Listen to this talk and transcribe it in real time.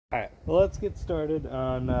Alright, well, let's get started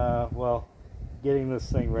on, well, getting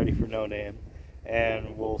this thing ready for No Name.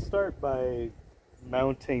 And we'll start by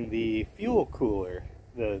mounting the fuel cooler,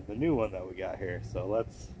 the new one that we got here. So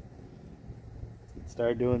let's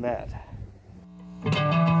start doing that.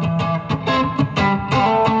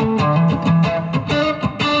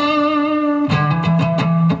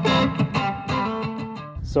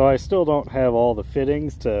 So I still don't have all the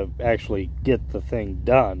fittings to actually get the thing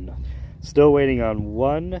done. Still waiting on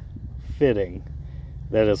one fitting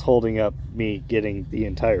that is holding up me getting the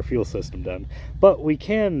entire fuel system done. But we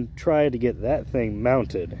can try to get that thing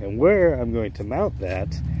mounted. And where I'm going to mount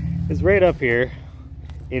that is right up here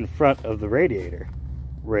in front of the radiator.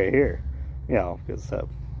 Right here. You know, because that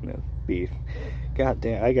would be...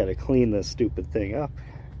 Goddamn, I gotta clean this stupid thing up.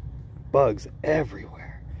 Bugs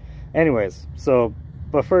everywhere. Anyways, so...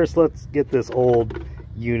 But first, let's get this old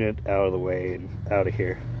unit out of the way and out of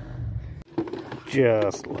here.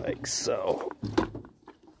 Just like so.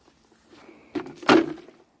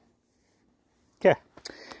 Okay.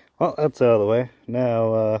 Well, that's out of the way.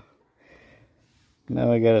 Now,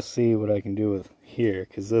 now I gotta see what I can do with here,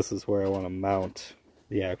 because this is where I want to mount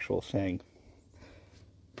the actual thing.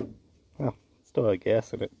 Well, still have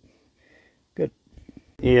gas in it. Good.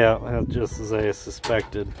 Yeah, just as I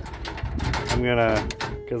suspected. I'm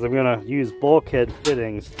gonna use bulkhead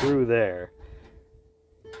fittings through there,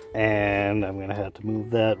 and I'm gonna have to move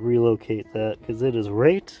that, relocate that, because it is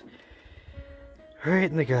right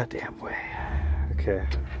in the goddamn way. Okay.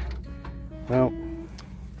 Well,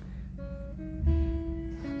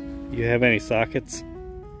 you have any sockets?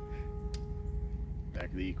 Back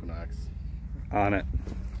of the Equinox. On it.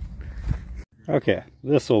 Okay,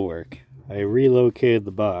 this will work. I relocated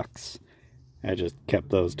the box. I just kept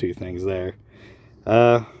those two things there.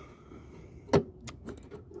 Let's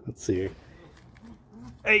see here.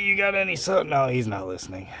 Hey, you got any No, he's not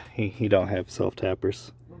listening. He don't have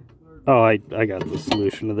self-tappers. Oh, I got the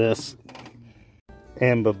solution to this.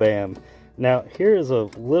 And ba-bam. Now, here's a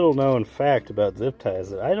little known fact about zip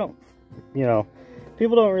ties that I don't, you know,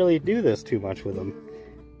 people don't really do this too much with them.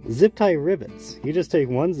 Zip tie rivets. You just take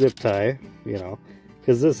one zip tie, you know,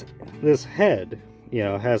 because this head, you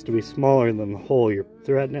know, has to be smaller than the hole you're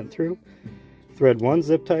threading it through. Thread one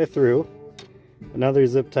zip tie through, another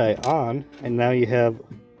zip tie on, and now you have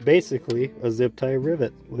basically a zip tie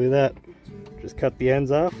rivet. Look at that. Just cut the ends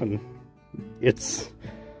off and it's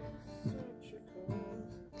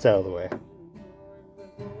out of the way.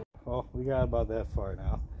 Well, we got about that far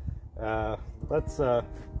now. Let's yeah,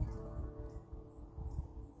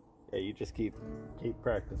 you just keep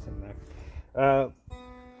practicing there.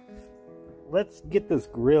 Let's get this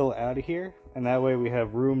grill out of here, and that way we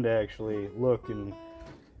have room to actually look and,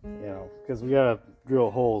 you know, because we gotta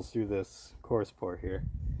drill holes through this coarse port here.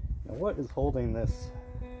 Now, what is holding this?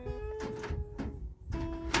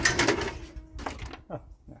 Oh,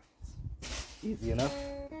 yeah. Easy enough.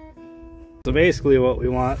 So basically what we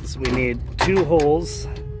want is we need two holes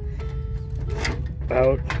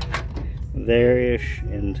about there-ish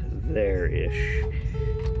and there-ish.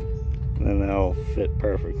 And then they'll fit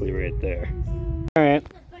perfectly right there. Alright,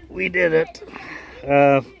 we did it.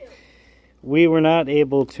 We were not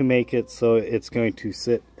able to make it so it's going to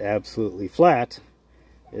sit absolutely flat.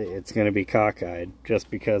 It's going to be cockeyed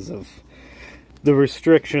just because of the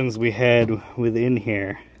restrictions we had within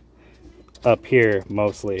here. Up here,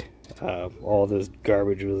 mostly. All this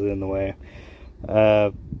garbage was in the way.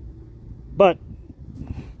 But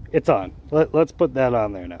it's on. Let's put that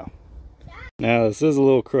on there now. Now this is a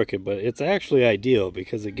little crooked, but it's actually ideal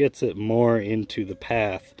because it gets it more into the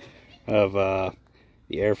path of the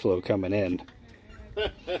airflow coming in.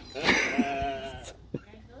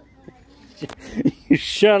 You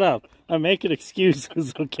shut up. I'm making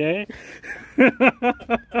excuses, okay?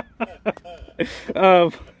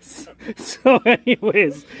 So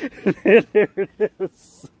anyways, there it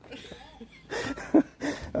is.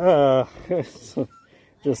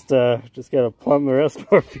 Just gotta plumb the rest of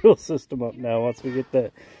our fuel system up now once we get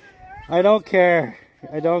that. I don't care.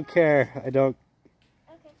 I don't care. I don't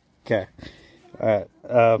care. Alright.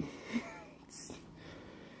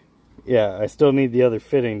 Yeah, I still need the other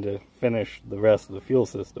fitting to finish the rest of the fuel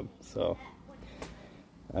system, so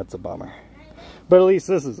that's a bummer. But at least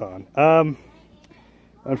this is on.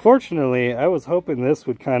 Unfortunately, I was hoping this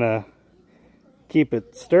would kind of keep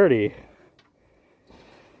it sturdy.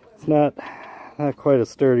 It's not quite as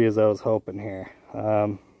sturdy as I was hoping here.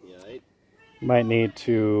 Might need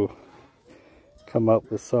to come up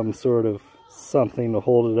with some sort of something to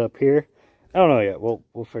hold it up here. I don't know yet.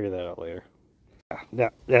 We'll figure that out later.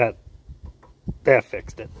 That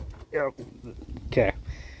fixed it. Yep. Okay.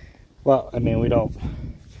 Well, I mean, we don't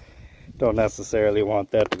don't necessarily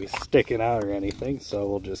want that to be sticking out or anything, so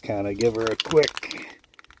we'll just kind of give her a quick...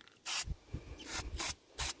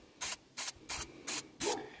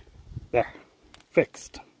 There,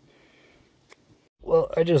 fixed.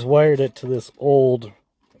 Well, I just wired it to this old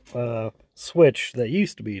switch that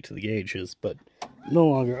used to be to the gauges, but no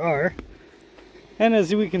longer are. And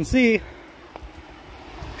as we can see,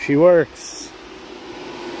 she works.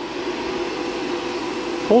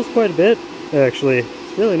 Pulls quite a bit, actually.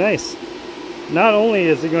 It's really nice. Not only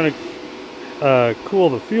is it going to cool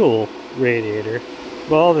the fuel radiator,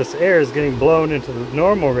 but all this air is getting blown into the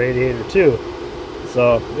normal radiator too.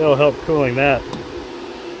 So it'll help cooling that.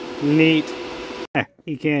 Neat.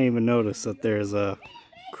 You can't even notice that there's a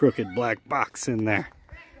crooked black box in there.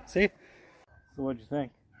 See? So what'd you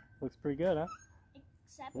think? Looks pretty good, huh?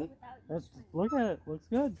 Except without look at it. Looks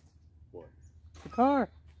good. What? The car.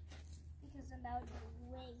 because the loud is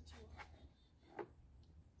way too high. I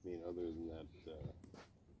mean, other than that,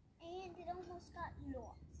 And it almost got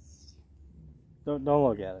lost. Don't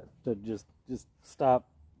look at it. Just stop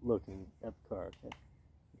looking at the car. Okay?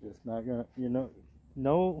 Just not gonna.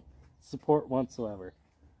 No support whatsoever.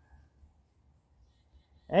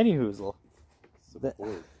 Any hoozle.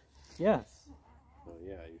 support. Yes. Oh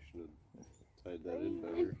yeah, you should have tied that in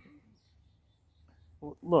better.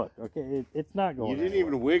 Look, okay, it's not going. You didn't anywhere.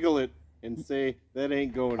 even wiggle it and say that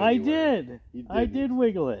ain't going anywhere. I did. I did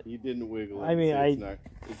wiggle it. You didn't wiggle it. I mean,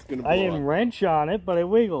 it's gonna blow I didn't up. wrench on it, but I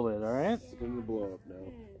wiggled it. All right. It's gonna blow up now.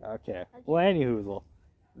 Okay. Well, anyhoozle,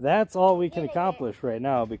 that's all we can accomplish right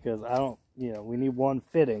now because I don't. We need one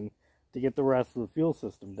fitting to get the rest of the fuel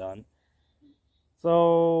system done.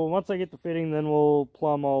 So once I get the fitting, then we'll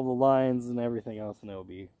plumb all the lines and everything else, and it'll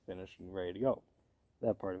be finished and ready to go.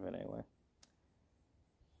 That part of it, anyway.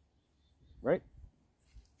 Right?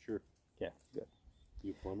 Sure. Okay, good.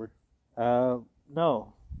 You a plumber?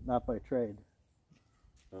 No, not by trade.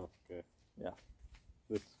 Oh, okay. Yeah.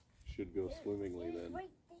 This should go swimmingly It's then. right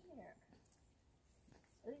there.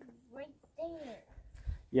 It's right there.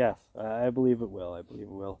 Yes, I believe it will. I believe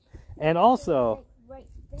it will. And also, Right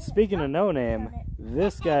there. speaking of no name,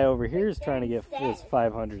 this guy over here is trying to get his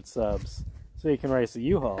 500 subs so he can race a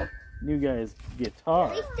U-Haul. New guy's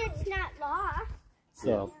guitar. At least it's not lost.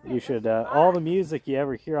 So you should all the music you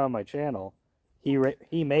ever hear on my channel, he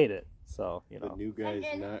made it. So The new guy's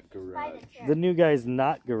not garage. The new guy's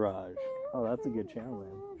not garage. Oh, that's a good channel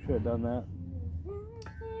name. Should have done that.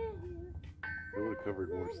 It would have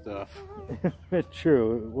covered more stuff.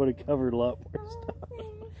 True, it would have covered a lot more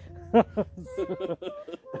stuff.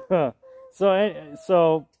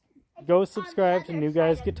 So go subscribe to New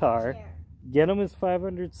Guy's Guitar. Get him his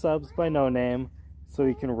 500 subs by No Name so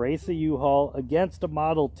he can race a U-Haul against a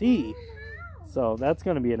Model T. So that's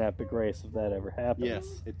going to be an epic race if that ever happens.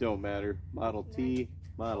 Yes, it don't matter. Model T,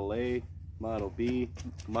 Model A, Model B,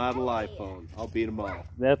 Model iPhone. I'll beat them all.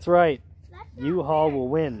 That's right. U-Haul will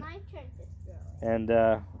win. My turn to throw it. And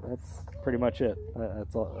that's pretty much it.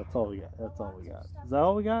 That's all we got. That's all we got. Is that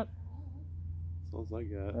all we got? That's all I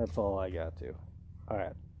got. That's all I got too. All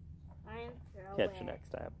right. Catch you next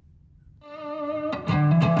time.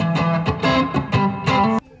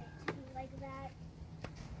 Like that.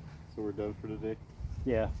 So we're done for today?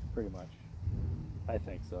 Yeah, pretty much. I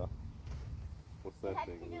think so. What's that Had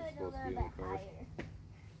thing? to do Is it it a supposed to little be in bit the car? higher.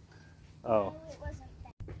 Oh. It wasn't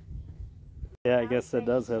that. Yeah, I guess that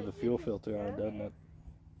does have the fuel filter on it, doesn't it?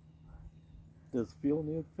 Does fuel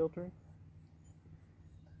need filtering?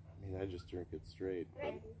 I mean, I just drink it straight.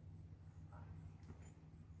 But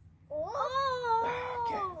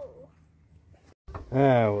Oh!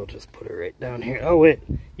 We'll just put it right down here. Oh, wait.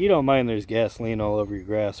 You don't mind there's gasoline all over your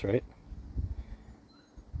grass, right?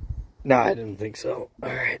 No, I didn't think so.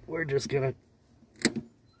 Alright, we're just gonna...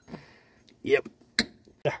 Yep.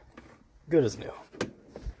 Good as new.